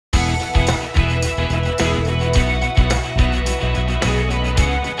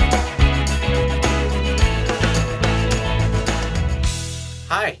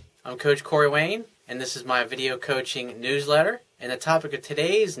I'm Coach Corey Wayne, and this is my video coaching newsletter. And the topic of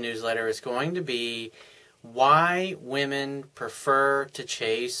today's newsletter is going to be why women prefer to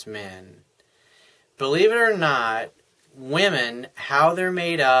chase men. Believe it or not, women, how they're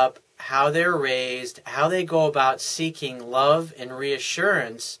made up, how they're raised, how they go about seeking love and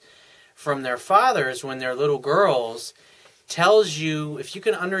reassurance from their fathers when they're little girls, tells you, if you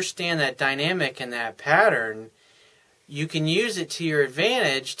can understand that dynamic and that pattern, you can use it to your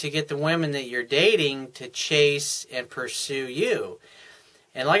advantage to get the women that you're dating to chase and pursue you.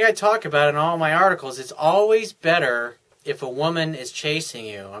 And like I talk about in all my articles, it's always better if a woman is chasing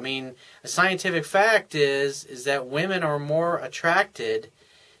you. I mean, a scientific fact is that women are more attracted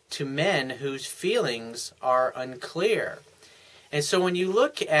to men whose feelings are unclear. And so when you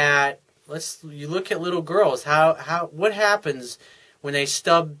look at little girls, what happens when they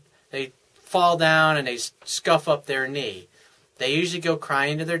fall down and they scuff up their knee? They usually go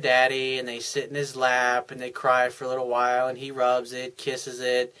crying to their daddy, and they sit in his lap and they cry for a little while, and he rubs it, kisses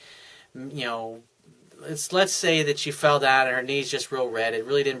it. You know, let's say that she fell down and her knee's just real red. It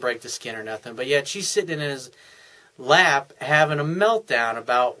really didn't break the skin or nothing, but yet she's sitting in his lap having a meltdown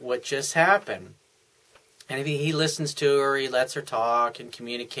about what just happened. And if he listens to her, he lets her talk and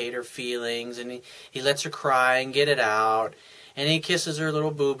communicate her feelings, and he lets her cry and get it out. And he kisses her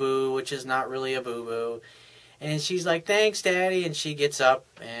little boo-boo, which is not really a boo-boo. And she's like, "Thanks, Daddy." And she gets up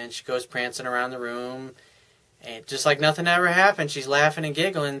and she goes prancing around the room. And just like nothing ever happened, she's laughing and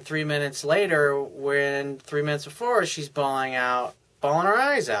giggling. 3 minutes later, when 3 minutes before, she's bawling her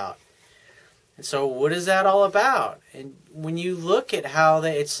eyes out. And so what is that all about? And when you look at how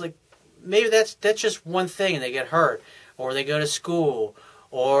it's like, maybe that's just one thing, and they get hurt, or they go to school,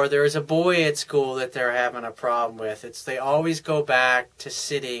 or there's a boy at school that they're having a problem with. They always go back to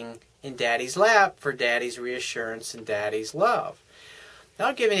sitting in Daddy's lap for Daddy's reassurance and Daddy's love. Now,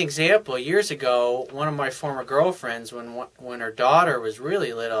 I'll give you an example. Years ago, one of my former girlfriends, when her daughter was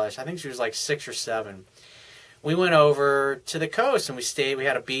really little, I think she was like 6 or 7, we went over to the coast and we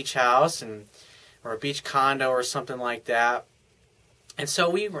had a beach house or a beach condo or something like that. And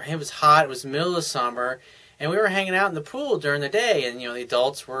so it was hot, it was the middle of the summer, and we were hanging out in the pool during the day, and the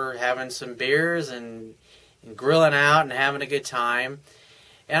adults were having some beers and grilling out and having a good time.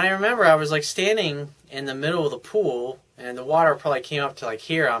 And I remember I was like standing in the middle of the pool, and the water probably came up to like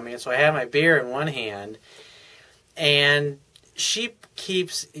here on me, and so I had my beer in one hand, and she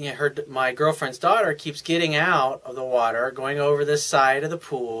keeps, my girlfriend's daughter keeps getting out of the water, going over this side of the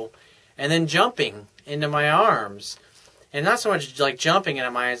pool, and then jumping into my arms. And not so much like jumping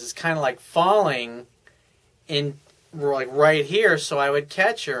into my arms, it's kind of like falling in like right here, so I would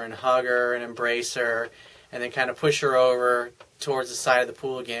catch her and hug her and embrace her and then kind of push her over towards the side of the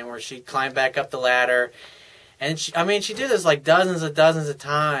pool again, where she'd climb back up the ladder. And she did this like dozens of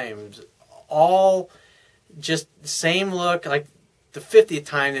times, all just the same look. Like the 50th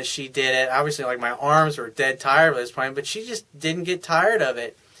time that she did it, obviously like my arms were dead tired by this point, but she just didn't get tired of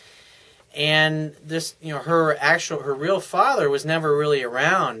it. And this, her real father was never really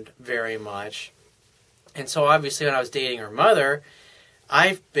around very much. And so obviously when I was dating her mother,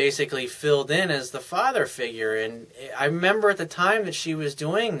 I basically filled in as the father figure. And I remember at the time that she was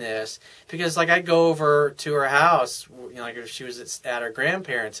doing this, because like I'd go over to her house, like if she was at her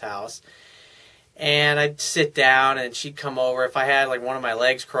grandparents' house, and I'd sit down and she'd come over. If I had like one of my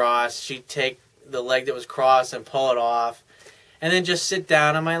legs crossed, she'd take the leg that was crossed and pull it off, and then just sit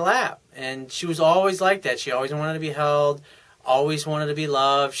down on my lap. And she was always like that. She always wanted to be held, always wanted to be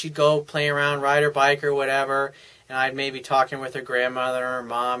loved. She'd go play around, ride her bike or whatever, and I'd maybe talking with her grandmother or her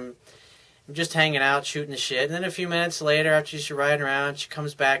mom, just hanging out, shooting the shit. And then a few minutes later, after she's riding around, she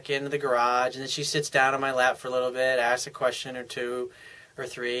comes back into the garage, and then she sits down on my lap for a little bit, asks a question or two or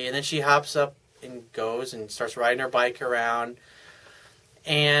three, and then she hops up and goes and starts riding her bike around.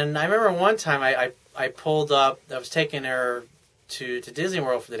 And I remember one time I pulled up, I was taking her to Disney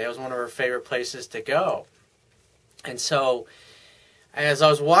World for the day. It was one of her favorite places to go. And so as I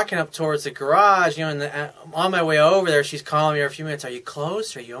was walking up towards the garage, on my way over there, she's calling me every few minutes, "Are you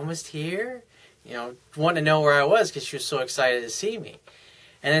close? Are you almost here?" Wanting to know where I was because she was so excited to see me.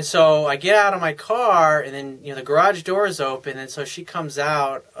 And then so I get out of my car, and then the garage door is open, and so she comes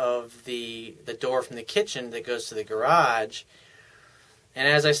out of the door from the kitchen that goes to the garage. And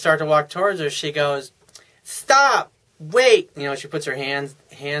as I start to walk towards her, she goes, "Stop! Wait!" She puts her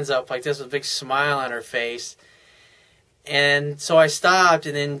hands up like this with a big smile on her face. And so I stopped,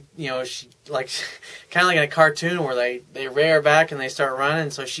 and then, she, like, kind of like in a cartoon where they rear back and they start running.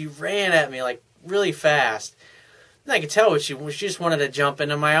 So she ran at me, like, really fast. And I could tell she just wanted to jump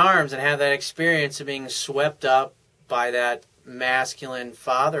into my arms and have that experience of being swept up by that masculine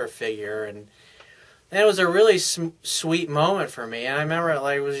father figure, and it was a really sweet moment for me, and I remember it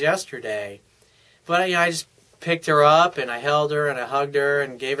like it was yesterday. But I just picked her up, and I held her, and I hugged her,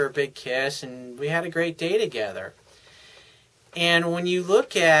 and gave her a big kiss, and we had a great day together. And when you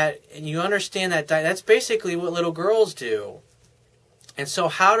look at and you understand that, that's basically what little girls do. And so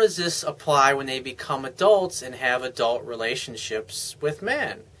how does this apply when they become adults and have adult relationships with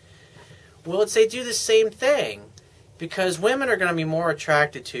men? Well, they do the same thing. Because women are going to be more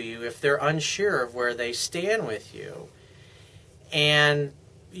attracted to you if they're unsure of where they stand with you. And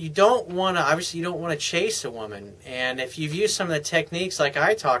you don't want to, obviously you don't want to chase a woman. And if you've used some of the techniques like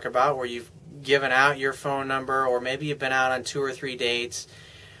I talk about, where you've given out your phone number, or maybe you've been out on 2 or 3 dates,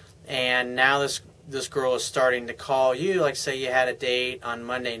 and now this girl is starting to call you, like say you had a date on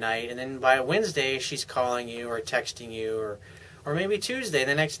Monday night, and then by Wednesday she's calling you or texting you, or maybe Tuesday,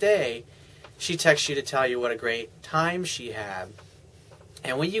 the next day, she texts you to tell you what a great time she had.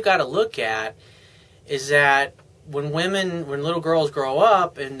 And what you got to look at is that when little girls grow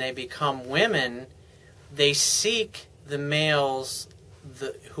up and they become women, they seek the males,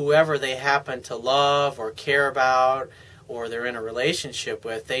 whoever they happen to love or care about or they're in a relationship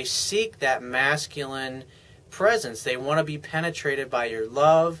with, they seek that masculine presence. They want to be penetrated by your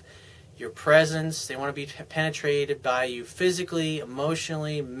love, your presence. They want to be penetrated by you physically,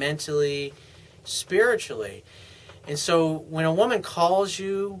 emotionally, mentally, spiritually. And so when a woman calls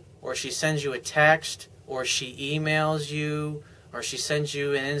you, or she sends you a text, or she emails you, or she sends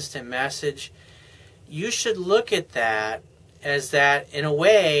you an instant message, you should look at that as that, in a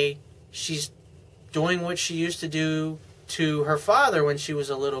way, she's doing what she used to do to her father when she was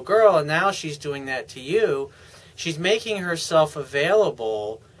a little girl, and now she's doing that to you. She's making herself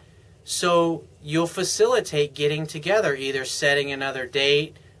available so you'll facilitate getting together, either setting another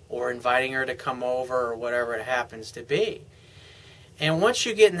date or inviting her to come over, or whatever it happens to be. And once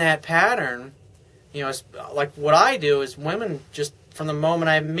you get in that pattern, it's like what I do is women, just from the moment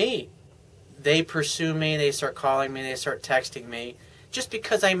I meet, they pursue me, they start calling me, they start texting me, just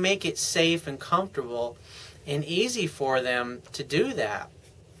because I make it safe and comfortable and easy for them to do that.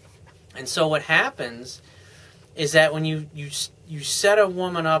 And so what happens is that when you set a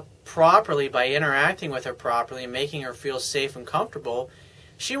woman up properly by interacting with her properly and making her feel safe and comfortable,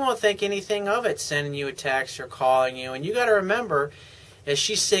 she won't think anything of it, sending you a text or calling you. And you got to remember, as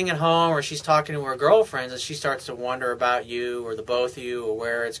she's sitting at home or she's talking to her girlfriends and she starts to wonder about you or the both of you or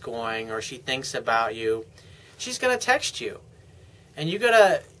where it's going, or she thinks about you, she's going to text you. And you got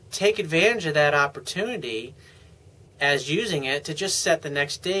to take advantage of that opportunity as using it to just set the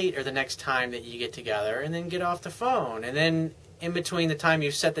next date or the next time that you get together, and then get off the phone. And then in between the time you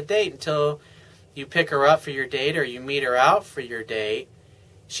set the date until you pick her up for your date or you meet her out for your date,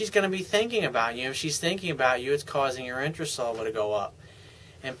 she's going to be thinking about you. If she's thinking about you, it's causing her interest level to go up.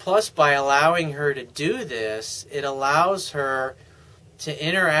 And plus, by allowing her to do this, it allows her to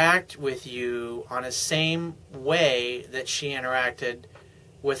interact with you on the same way that she interacted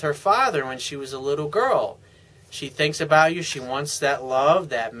with her father when she was a little girl. She thinks about you. She wants that love,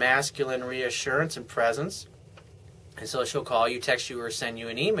 that masculine reassurance and presence. And so she'll call you, text you, or send you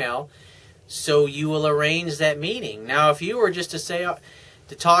an email. So you will arrange that meeting. Now, if you were just to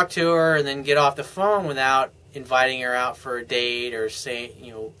talk to her and then get off the phone without inviting her out for a date or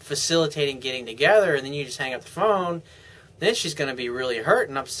facilitating getting together, and then you just hang up the phone, then she's going to be really hurt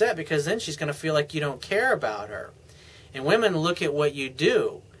and upset, because then she's going to feel like you don't care about her. And women look at what you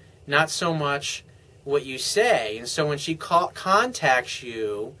do, not so much what you say. And so when she contacts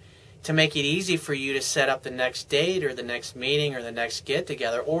you to make it easy for you to set up the next date or the next meeting or the next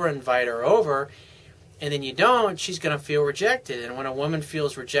get-together, or invite her over, and then you don't, she's going to feel rejected. And when a woman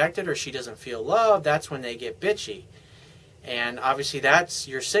feels rejected or she doesn't feel loved, that's when they get bitchy. And obviously that's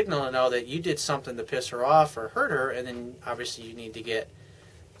your signal to know that you did something to piss her off or hurt her, and then obviously you need to get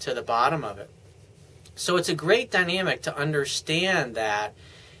to the bottom of it. So it's a great dynamic to understand that,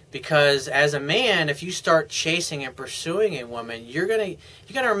 because as a man, if you start chasing and pursuing a woman, you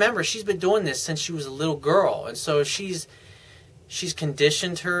got to remember she's been doing this since she was a little girl. And so she's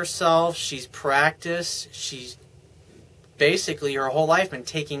conditioned herself, she's practiced, she's basically her whole life been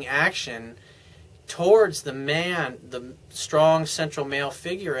taking action towards the man, the strong central male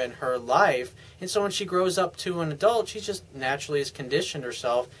figure in her life. And so when she grows up to an adult, she just naturally has conditioned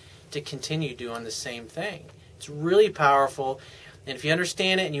herself to continue doing the same thing. It's really powerful. And if you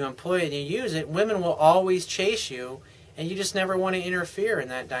understand it and you employ it and you use it, women will always chase you, and you just never want to interfere in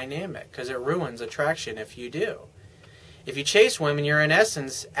that dynamic, because it ruins attraction if you do. If you chase women, you're in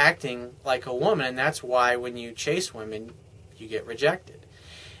essence acting like a woman, and that's why when you chase women, you get rejected.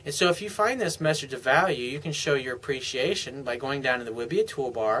 And so if you find this message of value, you can show your appreciation by going down to the Wibbia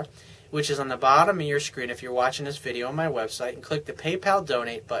toolbar, which is on the bottom of your screen if you're watching this video on my website, and click the PayPal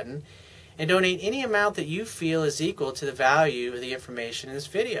donate button and donate any amount that you feel is equal to the value of the information in this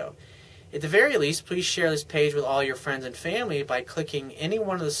video. At the very least, please share this page with all your friends and family by clicking any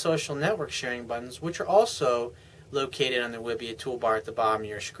one of the social network sharing buttons, which are also located on the Wibbia toolbar at the bottom of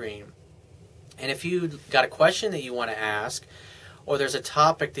your screen. And if you've got a question that you want to ask, or there's a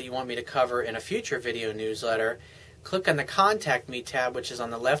topic that you want me to cover in a future video newsletter, click on the Contact Me tab, which is on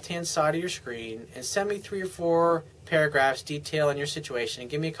the left-hand side of your screen, and send me 3 or 4 paragraphs detailing your situation,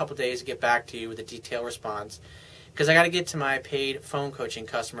 and give me a couple days to get back to you with a detailed response. Because I got to get to my paid phone coaching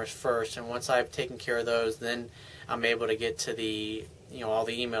customers first, and once I've taken care of those, then I'm able to get to the, all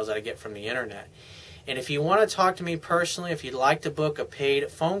the emails that I get from the internet. And if you want to talk to me personally, if you'd like to book a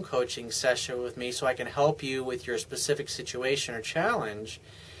paid phone coaching session with me so I can help you with your specific situation or challenge,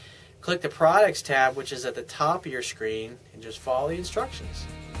 click the Products tab, which is at the top of your screen, and just follow the instructions.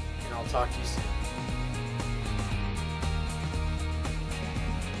 And I'll talk to you soon.